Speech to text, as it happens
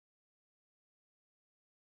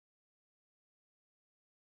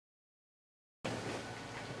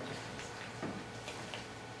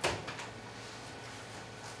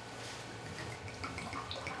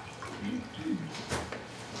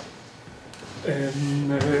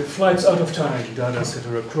Flights Out of Time, Dada's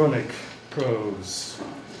Heterochronic Prose.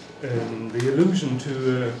 The allusion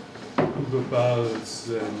to Hugo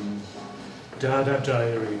Ball's Dada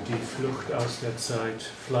diary, Die Flucht aus der Zeit,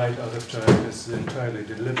 Flight Out of Time, is entirely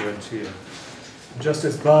deliberate here. Just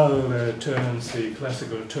as Ball turns the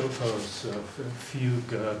classical topos of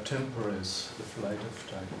fuga temporis, the flight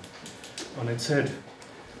of time, on its head.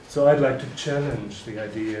 So I'd like to challenge the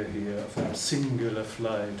idea here of a singular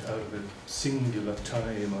flight out of a singular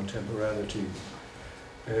time or temporality,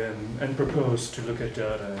 and propose to look at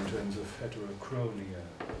Dada in terms of heterochronia.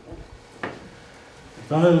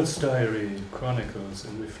 Ball's diary chronicles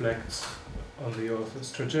and reflects on the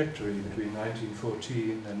author's trajectory between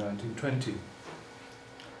 1914 and 1920,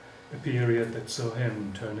 a period that saw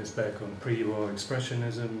him turn his back on pre-war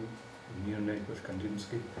expressionism in Munich with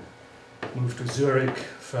Kandinsky, moved to Zurich,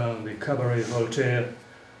 found the Cabaret Voltaire,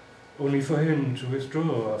 only for him to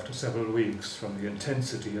withdraw after several weeks from the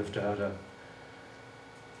intensity of Dada,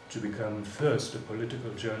 to become first a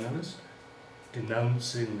political journalist,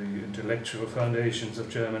 denouncing the intellectual foundations of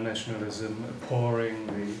German nationalism, abhorring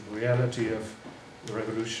the reality of the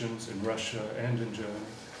revolutions in Russia and in Germany,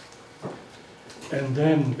 and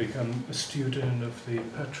then become a student of the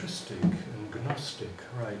patristic and gnostic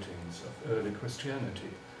writings of early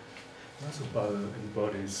Christianity. Also, Ball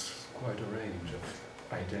embodies quite a range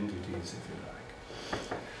of identities, if you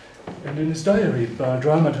like. And in his diary, Ball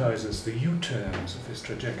dramatizes the U-turns of his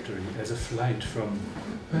trajectory as a flight from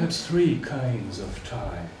perhaps three kinds of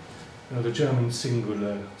time. You know, the German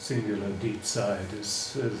singular die Zeit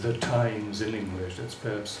is the times in English. That's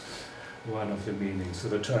perhaps one of the meanings, so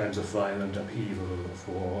the times of violent upheaval, of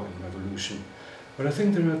war and revolution. But I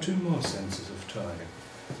think there are two more senses of time.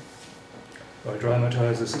 Ball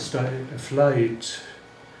dramatizes a flight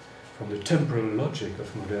from the temporal logic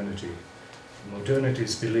of modernity,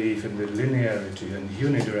 modernity's belief in the linearity and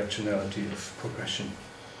unidirectionality of progression,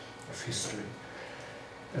 of history.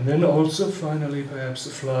 And then also, finally, perhaps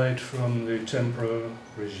a flight from the temporal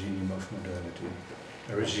regime of modernity,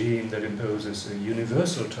 a regime that imposes a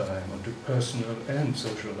universal time onto personal and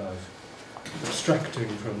social life, abstracting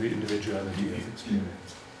from the individuality of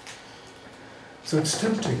experience. So it's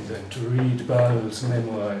tempting then to read Ball's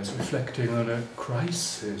memoirs reflecting on a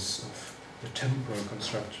crisis of the temporal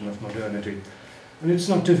construction of modernity. And it's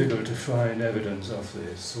not difficult to find evidence of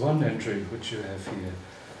this. One entry, which you have here,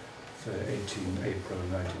 for 18 April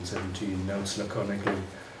 1917, notes laconically,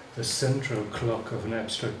 the central clock of an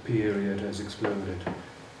abstract period has exploded.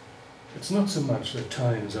 It's not so much that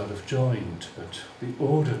time is out of joint, but the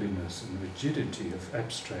orderliness and rigidity of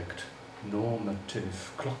abstract,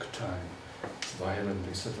 normative clock time is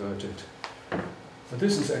violently subverted. But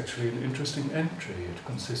this is actually an interesting entry. It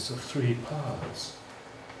consists of three parts.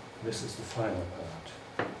 This is the final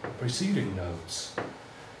part. The preceding notes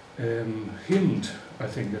hint, I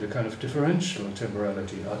think, at a kind of differential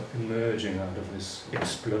temporality emerging out of this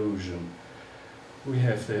explosion. We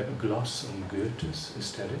have there a gloss on Goethe's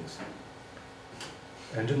aesthetics,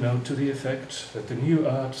 and a note to the effect that the new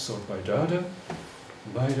art sought by Dada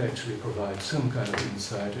might actually provide some kind of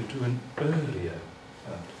insight into an earlier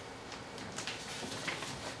art.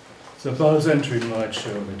 So Ball's entry might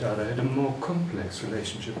show that Dada had a more complex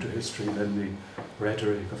relationship to history than the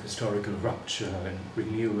rhetoric of historical rupture and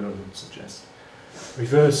renewal would suggest,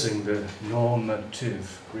 reversing the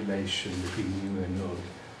normative relation between new and old.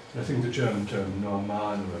 And I think the German term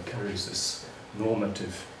normal carries this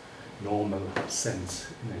normative, normal sense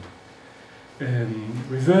in it.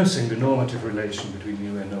 Reversing the normative relation between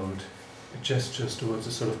new and old, it gestures towards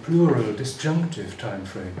a sort of plural, disjunctive time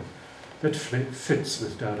frame that fits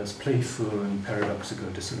with Dada's playful and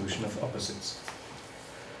paradoxical dissolution of opposites.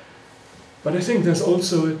 But I think there's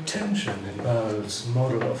also a tension in Ball's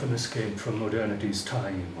model of an escape from modernity's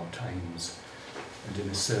time or times, and in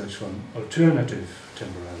his search for alternative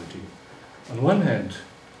temporality. On one hand,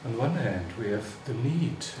 we have the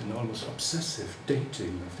neat and almost obsessive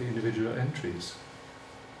dating of the individual entries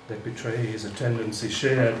that betrays a tendency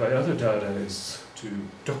shared by other Dadaists to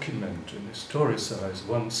document and historicize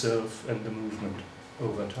oneself and the movement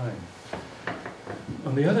over time.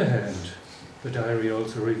 On the other hand, the diary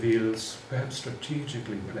also reveals perhaps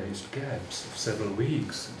strategically placed gaps of several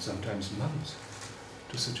weeks and sometimes months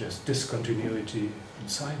to suggest discontinuity and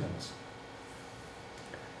silence.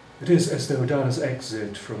 It is as though Dada's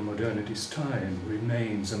exit from modernity's time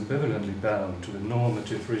remains ambivalently bound to the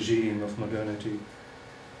normative regime of modernity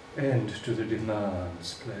and to the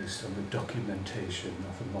demands placed on the documentation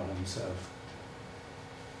of a modern self.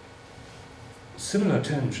 Similar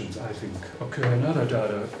tensions, I think, occur in other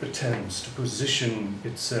Dada attempts to position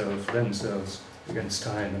themselves against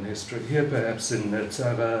time and history. Here perhaps in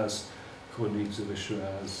Tsara's Chroniques of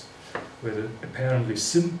Vichurage, where the apparently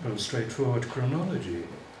simple, straightforward chronology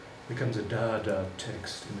becomes a Dada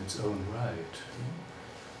text in its own right,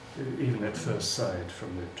 even at first sight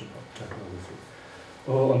from the typography.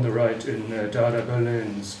 Or on the right in Dada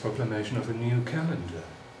Berlin's proclamation of a new calendar,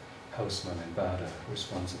 Hausmann and Bada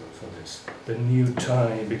responsible for this. The new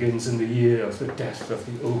time begins in the year of the death of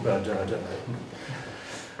the Ober-Dada,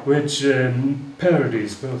 which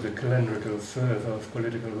parodies both the calendrical fervour of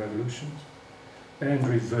political revolutions and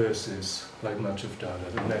reverses, like much of Dada,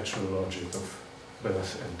 the natural logic of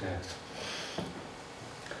birth and death.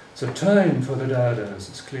 So time for the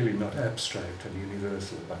Dadas is clearly not abstract and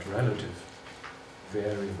universal, but relative,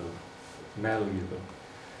 variable, malleable.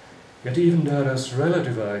 Yet even Dada's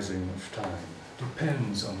relativizing of time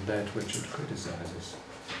depends on that which it criticizes.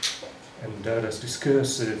 And Dada's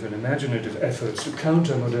discursive and imaginative efforts to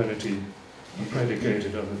counter modernity are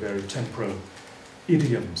predicated on the very temporal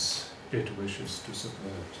idioms it wishes to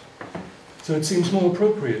subvert. So it seems more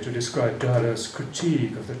appropriate to describe Dada's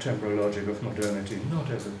critique of the temporal logic of modernity not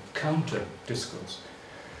as a counter-discourse,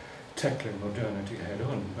 tackling modernity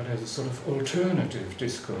head-on, but as a sort of alternative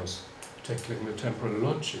discourse, tackling the temporal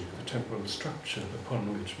logic, the temporal structure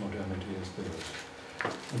upon which modernity is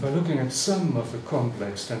built. And by looking at some of the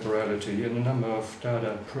complex temporality in a number of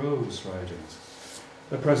Dada prose writings,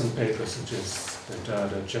 the present paper suggests that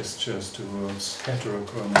Dada gestures towards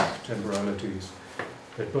heterochronic temporalities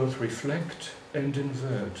that both reflect and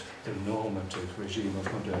invert the normative regime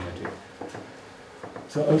of modernity.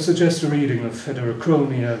 So I'll suggest a reading of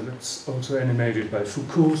Heterochronia that's also animated by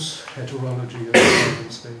Foucault's heterology of time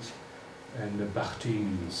and space, and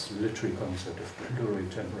Bakhtin's literary concept of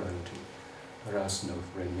pluritemporality, Rasnov,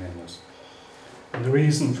 Renienos. And the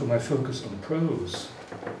reason for my focus on prose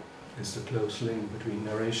is the close link between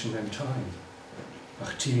narration and time.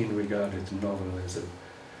 Bakhtin regarded the novel as a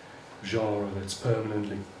genre that's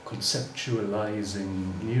permanently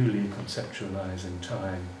conceptualizing, newly conceptualizing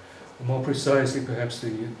time, or more precisely perhaps the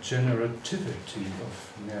generativity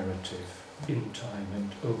of narrative in time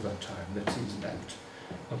and over time. That seems an apt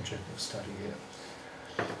object of study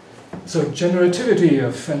here. So generativity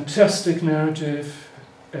of fantastic narrative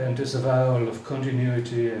and disavowal of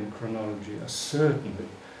continuity and chronology are certainly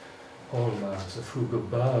hallmarks of Hugo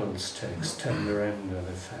Ball's text, Tenderende,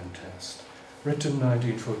 the Fantast, written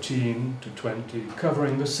 1914 to 20,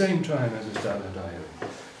 covering the same time as his Dada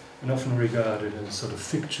diary, and often regarded as a sort of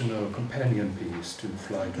fictional companion piece to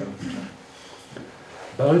Flight Over Time.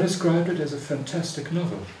 Ball described it as a fantastic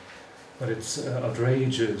novel, but its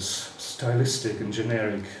outrageous, stylistic and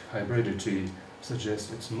generic hybridity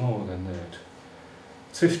suggests it's more than that.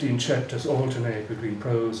 Its 15 chapters alternate between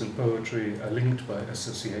prose and poetry, are linked by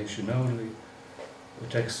association only. The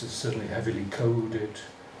text is certainly heavily coded.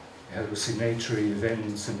 Hallucinatory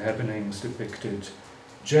events and happenings depicted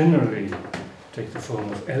generally take the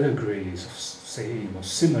form of allegories of same or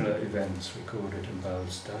similar events recorded in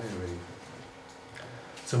Ball's diary.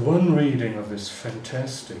 So one reading of this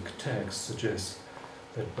fantastic text suggests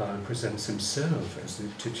that Ball presents himself as the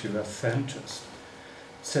titular fantast,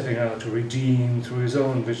 setting out to redeem through his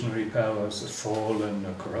own visionary powers a fallen,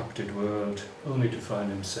 a corrupted world, only to find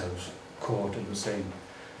himself caught in the same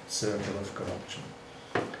circle of corruption.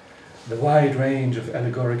 The wide range of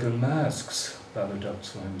allegorical masks Ball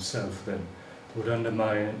adopts for himself then would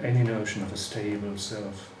undermine any notion of a stable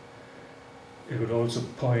self. It would also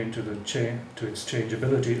point to its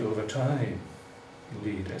changeability over time.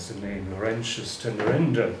 Indeed, as the name Laurentius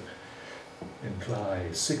Tenderende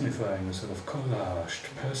implies, signifying a sort of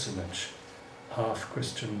collaged personage,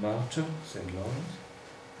 half-Christian martyr, St. Lawrence,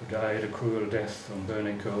 who died a cruel death on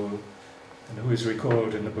burning coal, and who is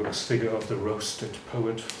recalled in the book's figure of the roasted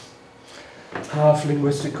poet,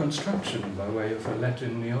 half-linguistic construction by way of a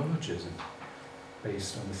Latin neologism,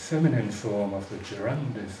 based on the feminine form of the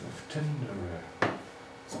gerundive of tenderer.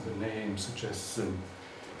 So the name suggests a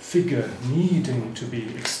figure needing to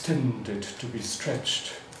be extended, to be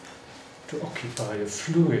stretched, to occupy a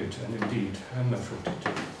fluid and indeed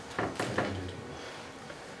hermaphroditic identity.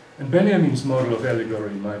 And Benjamin's model of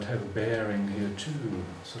allegory might have a bearing here too,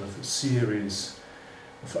 sort of a series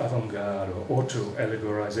of avant-garde or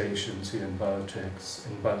auto-allegorizations here in Ball's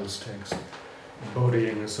text,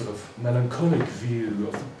 embodying a sort of melancholic view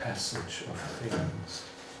of the passage of things.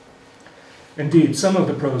 Indeed, some of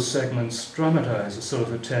the prose segments dramatize a sort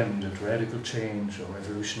of attempt at radical change or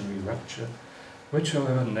revolutionary rupture, which,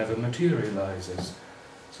 however, never materializes,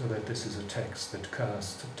 so that this is a text that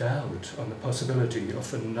casts doubt on the possibility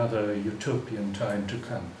of another utopian time to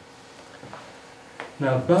come.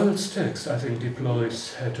 Now, Ball's text, I think,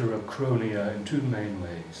 deploys heterochronia in two main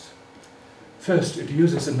ways. First, it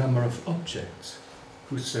uses a number of objects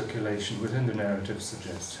whose circulation within the narrative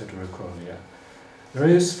suggests heterochronia. There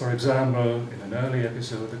is, for example, in an early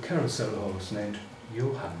episode, a carousel horse named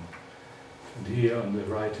Johann. And here on the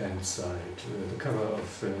right-hand side, the cover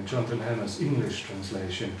of Jonathan Hammer's English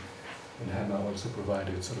translation, and Hammer also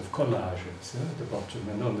provided sort of collages at the bottom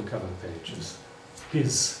and on the cover pages.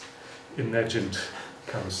 His imagined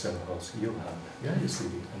carousel horse, Johann. Yeah, you see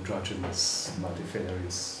the androgynous,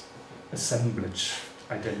 multifarious assemblage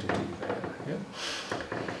identity there.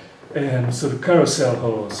 Yeah? And so the carousel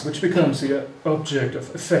horse, which becomes the object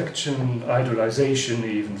of affection, idolization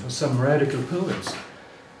even, for some radical poets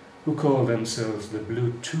who call themselves the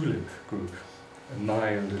Blue Tulip group, a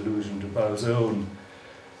mild allusion to Ball's own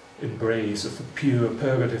embrace of the pure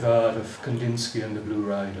purgative art of Kandinsky and the Blue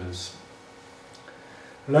Riders.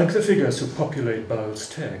 Like the figures who populate Ball's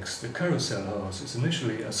text, the carousel horse is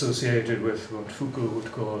initially associated with what Foucault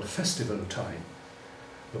would call festival time,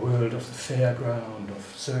 the world of the fairground,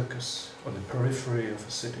 of circus, on the periphery of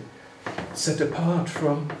a city, set apart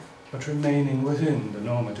from but remaining within the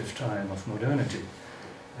normative time of modernity,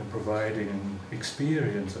 and providing an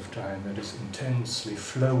experience of time that is intensely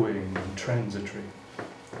flowing and transitory.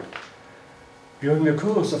 During the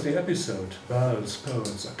course of the episode, Ball's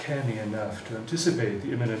poets are canny enough to anticipate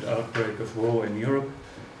the imminent outbreak of war in Europe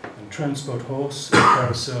and transport horse and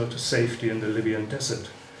carousel to safety in the Libyan desert,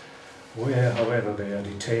 where, however, they are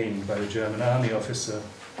detained by a German army officer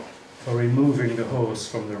for removing the horse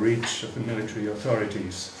from the reach of the military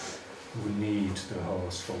authorities who need the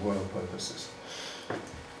horse for war purposes.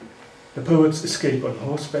 The poets escape on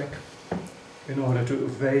horseback in order to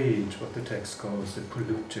evade what the text calls the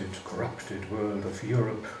polluted, corrupted world of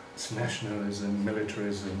Europe, its nationalism,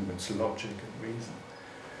 militarism, its logic and reason.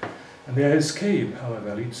 And their escape,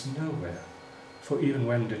 however, leads nowhere, for even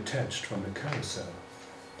when detached from the carousel,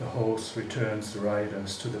 the horse returns the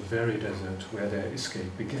riders to the very desert where their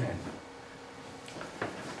escape began.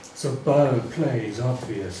 So Ball plays,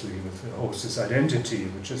 obviously, with the horse's identity,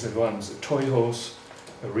 which is at once a toy horse,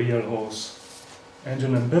 a real horse, and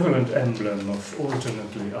an ambivalent emblem of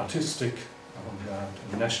alternately artistic, avant-garde,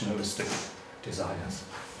 and nationalistic desires.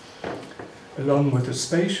 Along with a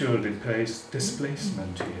spatial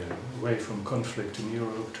displacement here, away from conflict in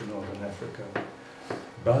Europe to northern Africa,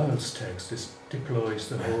 Ball's text deploys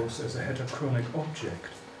the horse as a heterochronic object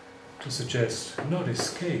to suggest not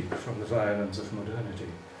escape from the violence of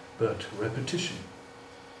modernity, but repetition,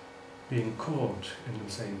 being caught in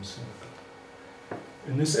the same circle.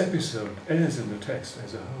 In this episode, as in the text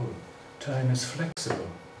as a whole, time is flexible,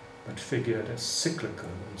 but figured as cyclical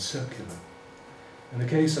and circular. In the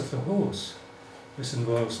case of the horse, this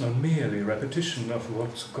involves not merely repetition of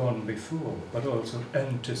what's gone before, but also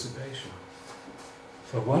anticipation.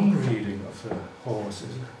 For one reading of the horse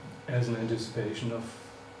is as an anticipation of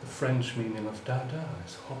the French meaning of Dada,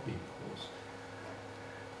 as hobby horse,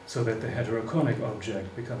 so that the heterochronic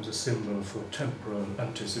object becomes a symbol for temporal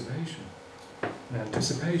anticipation. An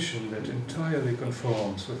anticipation that entirely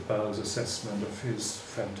conforms with Ball's assessment of his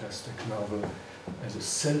fantastic novel as a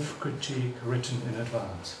self-critique written in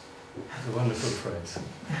advance. It's a wonderful phrase,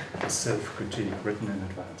 a self-critique written in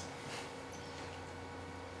advance.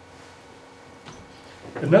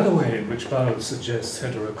 Another way in which Ball suggests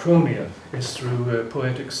heterochronia is through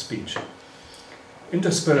poetic speech.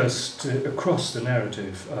 Interspersed across the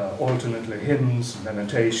narrative are alternately hymns,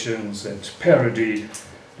 lamentations that parody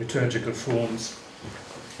liturgical forms,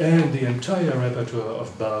 and the entire repertoire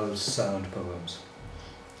of Ball's sound poems.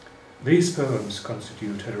 These poems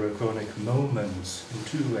constitute heterochronic moments in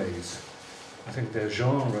two ways. I think their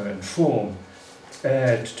genre and form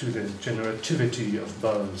add to the generativity of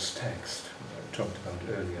Ball's text, I talked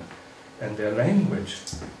about earlier, and their language,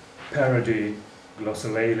 parody,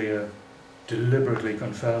 glossolalia, deliberately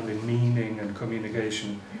confounding meaning and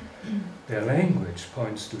communication, their language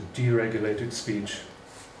points to deregulated speech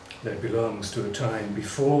that belongs to a time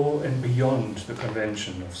before and beyond the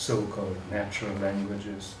convention of so-called natural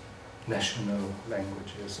languages, national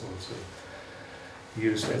languages also,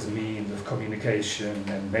 used as a means of communication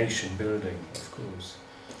and nation building, of course.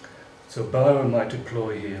 So Ball might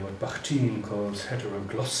deploy here what Bakhtin calls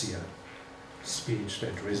heteroglossia, speech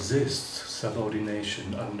that resists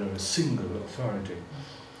subordination under a single authority.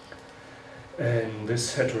 And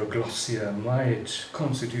this heteroglossia might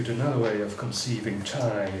constitute another way of conceiving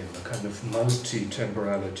time, a kind of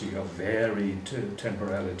multi-temporality, of varied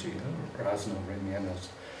temporality, razno-remianos,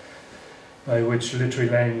 by which literary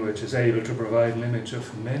language is able to provide an image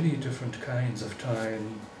of many different kinds of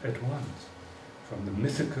time at once, from the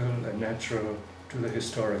mythical and natural to the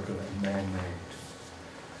historical and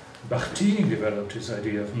man-made. Bakhtin developed his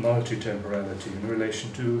idea of multi-temporality in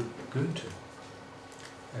relation to Goethe,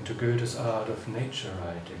 and to Goethe's art of nature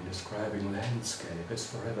writing, describing landscape as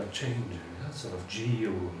forever changing, a sort of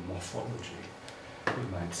geomorphology, we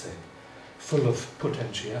might say, full of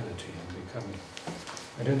potentiality and becoming.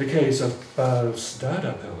 And in the case of Baal's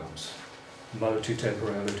Dada poems,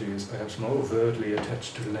 multi-temporality is perhaps more overtly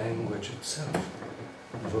attached to language itself,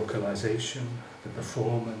 the vocalization, the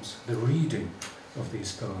performance, the reading of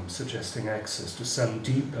these poems, suggesting access to some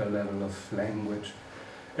deeper level of language,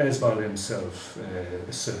 as Baal himself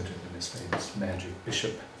asserted in his famous Magic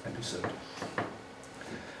Bishop episode.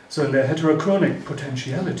 So in their heterochronic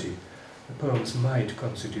potentiality, the poems might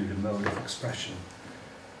constitute a mode of expression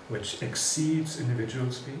which exceeds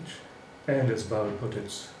individual speech, and, as Baal put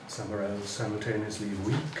it somewhere else, simultaneously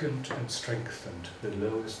weakened and strengthened the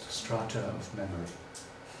lowest strata of memory.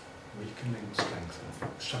 Weakening,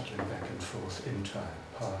 strengthening, shuttling back and forth in time,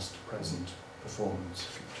 past, present, performance,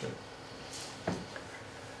 future.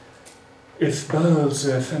 If Baal's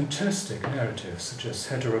fantastic narrative suggests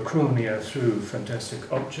heterochronia through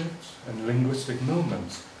fantastic objects and linguistic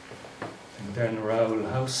moments, and then Raoul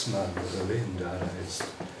Hausmann, the Berlin Dadaist,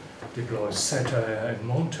 deploys satire and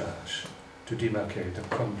montage to demarcate the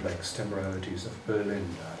complex temporalities of Berlin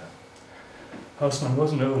Dada. Hausmann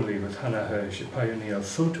wasn't only, with Hannah Hirsch, a pioneer of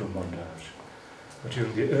photomontage, but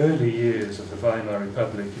during the early years of the Weimar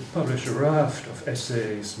Republic he published a raft of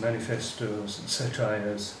essays, manifestos and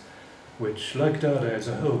satires which, like Dada as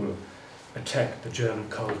a whole, attacked the German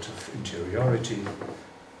cult of interiority,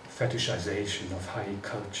 fetishization of high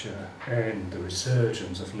culture, and the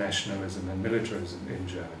resurgence of nationalism and militarism in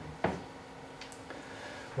Germany.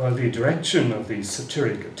 While the direction of these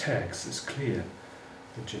satiric attacks is clear,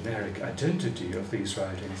 the generic identity of these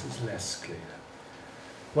writings is less clear.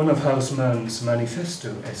 One of Hausmann's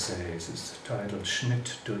manifesto essays is titled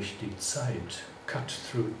Schnitt durch die Zeit, cut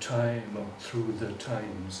through time or through the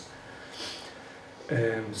times.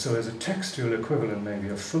 So as a textual equivalent maybe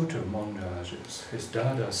of photo montages, his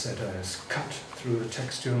Dada satires cut through the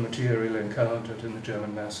textual material encountered in the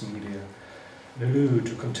German mass media and allude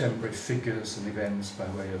to contemporary figures and events by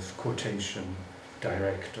way of quotation,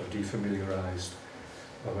 direct or defamiliarized,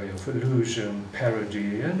 by way of allusion,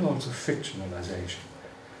 parody, and also fictionalization.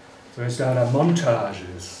 So his Dada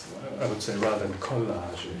montages, I would say rather than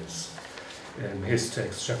collages, his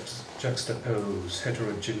texts juxtapose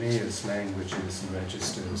heterogeneous languages and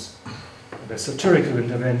registers. Their satirical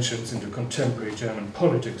interventions into contemporary German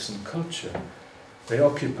politics and culture, they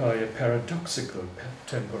occupy a paradoxical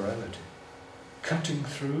temporality, cutting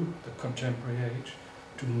through the contemporary age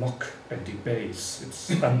to mock and debase its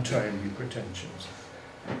untimely pretensions,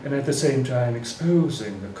 and at the same time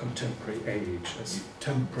exposing the contemporary age as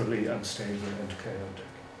temporally unstable and chaotic.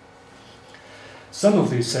 Some of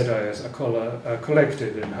these satires are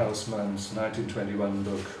collected in Hausmann's 1921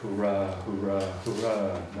 book, Hurrah, Hurrah,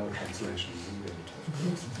 Hurrah, no translation needed, of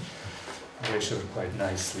course. They show it quite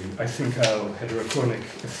nicely, I think, how heterochronic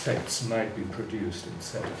effects might be produced in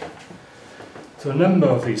satire. So a number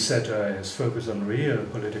of these satires focus on real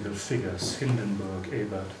political figures, Hindenburg,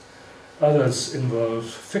 Ebert. Others involve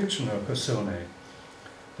fictional personae,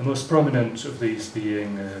 the most prominent of these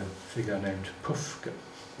being a figure named Pufke.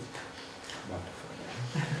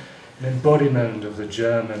 An embodiment of the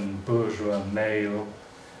German bourgeois male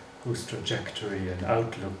whose trajectory and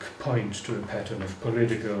outlook point to a pattern of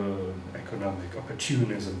political and economic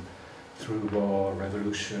opportunism through war,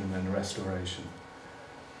 revolution and restoration.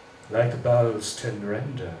 Like Baal's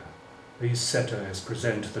Tenrender, these satires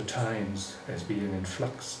present the times as being in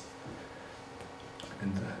flux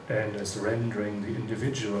and as rendering the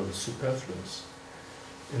individual superfluous.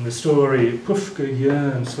 In the story, Pufke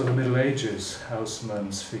yearns for the Middle Ages.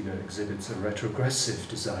 Hausmann's figure exhibits a retrogressive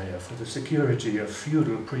desire for the security of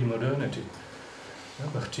feudal pre-modernity.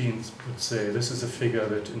 Bakhtin would say this is a figure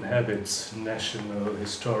that inhabits national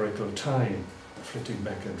historical time, flitting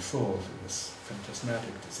back and forth in his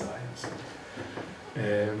phantasmatic desires,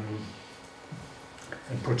 and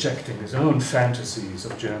projecting his own fantasies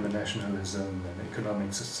of German nationalism and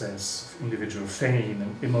economic success, individual fame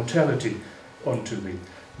and immortality onto the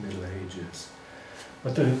Middle Ages.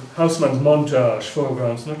 But the Hausmann's montage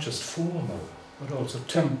foregrounds not just formal, but also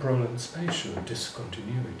temporal and spatial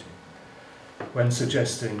discontinuity, when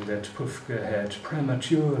suggesting that Pufke had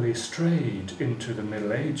prematurely strayed into the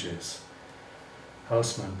Middle Ages.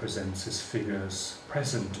 Hausmann presents his figures,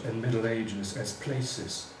 present and Middle Ages, as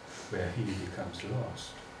places where he becomes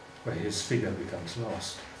lost, where his figure becomes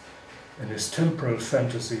lost, and his temporal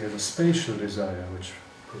fantasy as a spatial desire which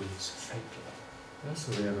proves fatal. Yeah,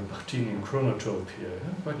 so we have a Bachtinian chronotope here,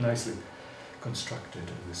 yeah, quite nicely constructed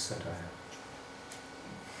in this satire.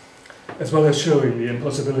 As well as showing the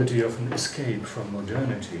impossibility of an escape from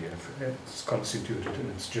modernity as constituted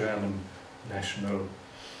in its German national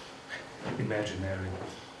imaginary.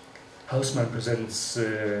 Hausmann's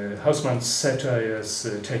satires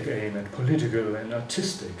take aim at political and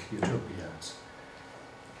artistic utopias.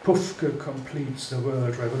 Pufke completes the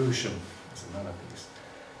world revolution, as another piece.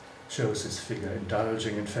 Shows his figure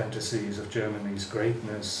indulging in fantasies of Germany's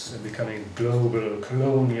greatness and becoming global,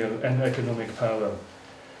 colonial and economic power.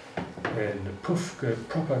 And Pufke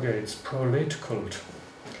propagates prolet cult,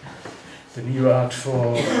 the new art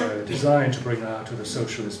form designed to bring art to the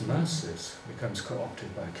socialist masses, becomes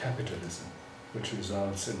co-opted by capitalism, which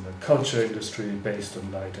results in a culture industry based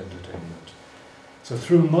on light entertainment. So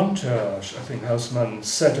through montage, I think Hausmann's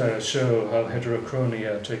satires show how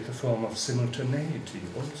heterochronia take the form of simultaneity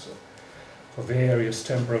also, for various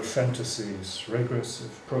temporal fantasies,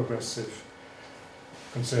 regressive, progressive,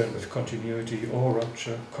 concerned with continuity or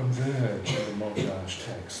rupture, converge in the montage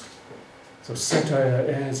text. So satire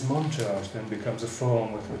as montage then becomes a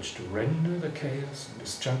form with which to render the chaos and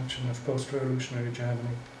disjunction of post-revolutionary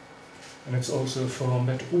Germany. And it's also a form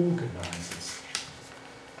that organizes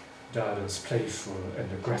Dada's playful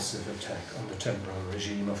and aggressive attack on the temporal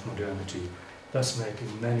regime of modernity, thus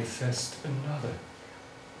making manifest another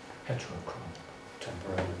heterochronic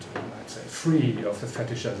temporality, you might say, free of the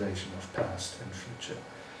fetishization of past and future.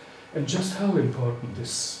 And just how important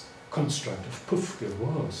this construct of Pufke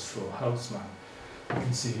was for Hausmann. You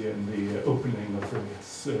can see here in the opening of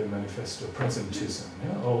his manifesto, Presentism,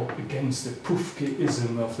 yeah, or against the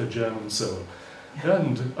Pufkeism of the German soul.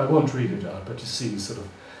 And I won't read it out, but you see sort of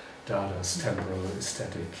Dada's temporal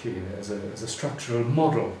aesthetic here as a structural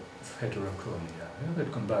model of heterochronia, yeah,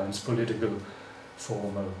 that combines political,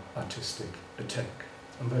 formal, artistic attack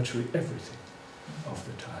on virtually everything of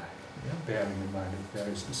the time, yeah, bearing in mind a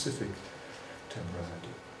very specific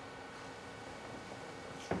temporality.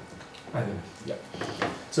 Yeah.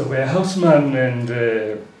 So where Hausmann and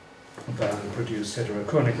Dada produced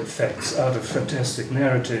heterochronic effects out of fantastic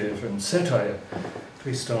narrative and satire,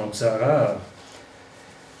 Tristan Tzara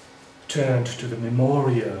turned to the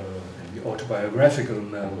memorial and the autobiographical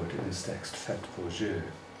mode in his text Fête pour Dieu,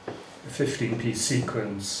 a 15-piece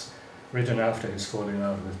sequence written after his falling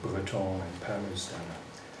out with Breton and Paris Dada.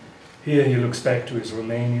 Here he looks back to his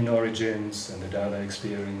Romanian origins and the Dada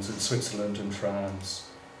experience in Switzerland and France.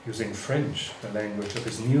 Using French, the language of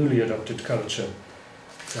his newly adopted culture,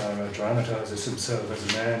 Tzara dramatizes himself as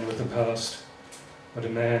a man with a past, but a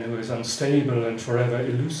man who is unstable and forever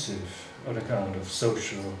elusive on account of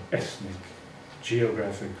social, ethnic,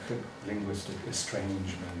 geographic, linguistic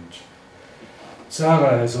estrangement.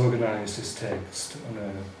 Tzara has organized his text on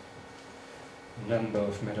a number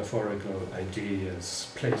of metaphorical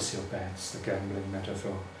ideas. Place your bets, the gambling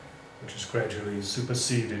metaphor, which is gradually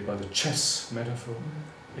superseded by the chess metaphor,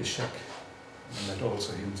 échec, and that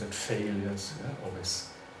also hints at failures, yeah, always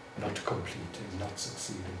not completing, not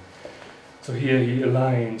succeeding. So here he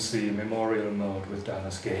aligns the memorial mode with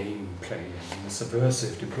Dada's game playing and the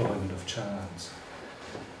subversive deployment of chance.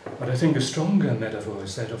 But I think a stronger metaphor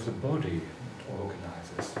is that of the body that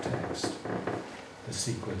organizes the text. The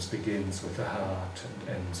sequence begins with the heart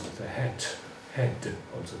and ends with the head. Head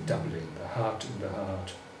also doubling, the heart in the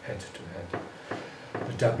heart, head to head.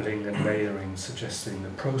 The doubling and layering suggesting the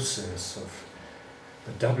process of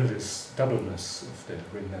the doubleness of the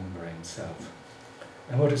remembering self.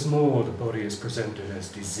 And what is more, the body is presented as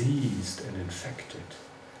diseased and infected.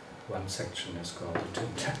 One section is called the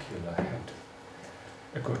tentacular head,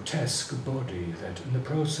 a grotesque body that in the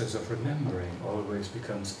process of remembering always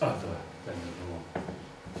becomes other than the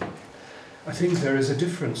norm. I think there is a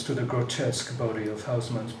difference to the grotesque body of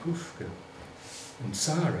Hausmann's Pufke. In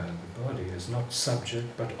Tzara, the body is not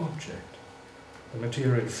subject but object, the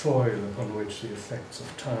material foil upon which the effects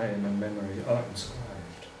of time and memory are inscribed.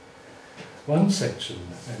 One section,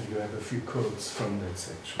 and you have a few quotes from that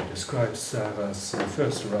section, describes Tzara's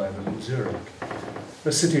first arrival in Zurich,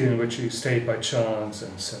 a city in which he stayed by chance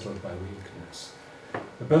and settled by weakness.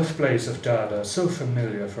 The birthplace of Dada, so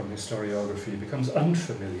familiar from historiography, becomes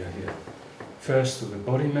unfamiliar here. First through the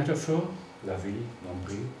body metaphor, la vie,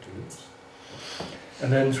 nombril, Toulouse,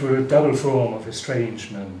 and then through a double form of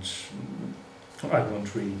estrangement. I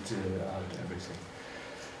won't read out everything.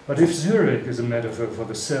 But if Zurich is a metaphor for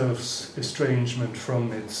the self's estrangement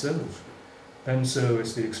from itself, then so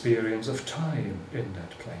is the experience of time in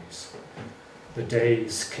that place. The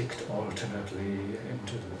days kicked alternately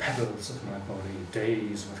into the pedals of my body,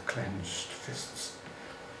 days with clenched fists.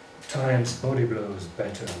 Time's body blows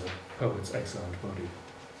better the poet's exiled body.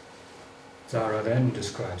 Zara then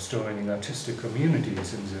describes joining artistic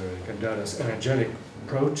communities in Zurich and Dada's energetic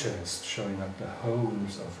protest showing up the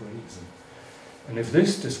holes of reason. And if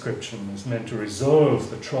this description is meant to resolve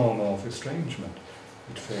the trauma of estrangement,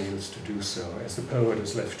 it fails to do so, as the poet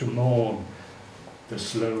is left to mourn the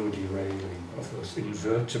slow derailing of those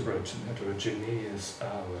invertebrate and heterogeneous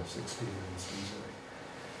hours experienced in Zurich.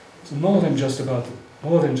 So more than just a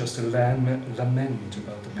lament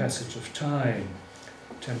about the passage of time,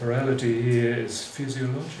 temporality here is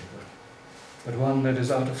physiological, but one that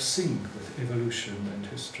is out of sync with evolution and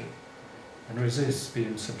history, and resists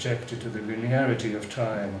being subjected to the linearity of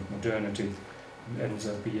time and modernity, and ends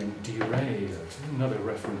up being derailed. Another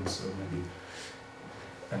reference, or maybe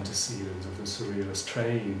antecedents of the surrealist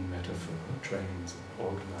train metaphor, trains and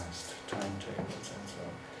organized timetables and so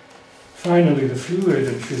on. Finally, the fluid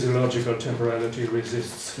and physiological temporality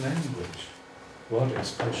resists language. What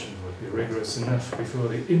expression would be rigorous enough before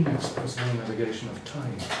the inexpressible navigation of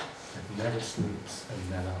time that never sleeps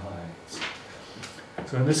and never hides?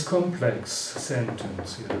 So in this complex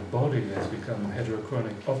sentence, the body has become a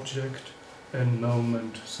heterochronic object and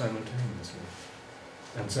moment simultaneously.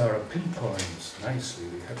 And Zara pinpoints nicely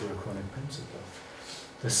the heterochronic principle.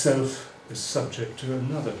 The self is subject to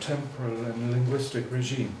another temporal and linguistic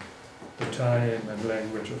regime, the time and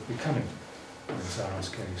language of becoming. In Zara's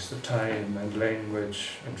case, the time and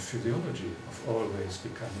language and physiology of always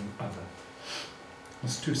becoming other.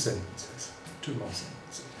 It's two sentences, two more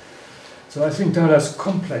sentences. So I think Dada's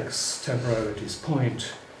complex temporalities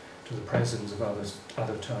point to the presence of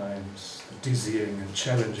other times, the dizzying and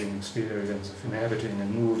challenging experience of inhabiting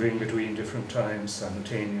and moving between different times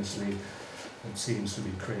simultaneously that seems to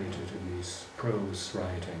be created in these prose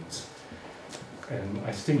writings. And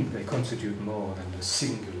I think they constitute more than the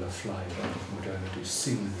singular flight out of modernity,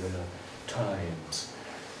 singular times,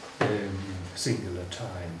 singular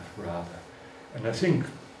time rather. And I think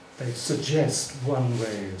they suggest one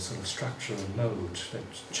way, a sort of structural mode that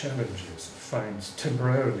challenges, finds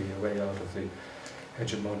temporarily a way out of the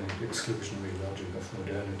hegemonic exclusionary logic of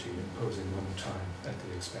modernity, imposing one time at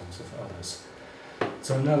the expense of others.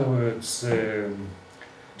 So in other words,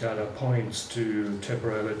 Dada points to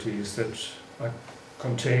temporalities that are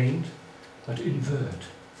contained but invert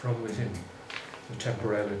from within the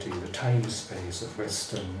temporality, the time space of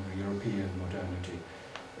Western European modernity.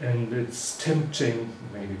 And it's tempting,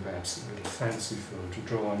 maybe perhaps a little fanciful, to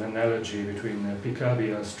draw an analogy between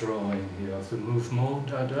Picabbia's drawing here of the mouvement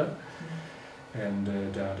Dada and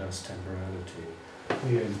Dada's temporality.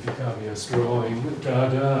 Here in Picabbia's drawing,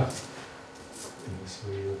 Dada, in this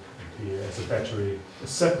wheel, and here as a battery, is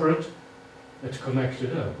separate, yet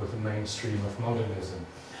connected up with the mainstream of modernism.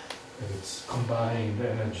 And its combined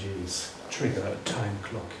energies trigger a time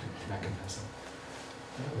clock mechanism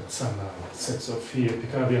that somehow sets off here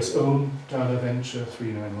Picabbia's own Dada venture,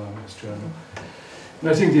 391, his journal. And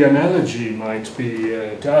I think the analogy might be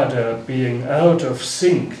Dada being out of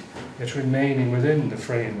sync, yet remaining within the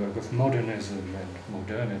framework of modernism and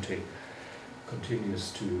modernity,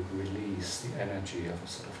 continues to release the energy of a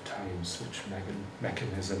sort of time switch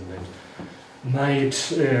mechanism that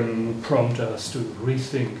might prompt us to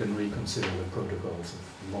rethink and reconsider the protocols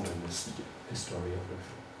of modernist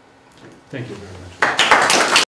historiography. Thank you very much.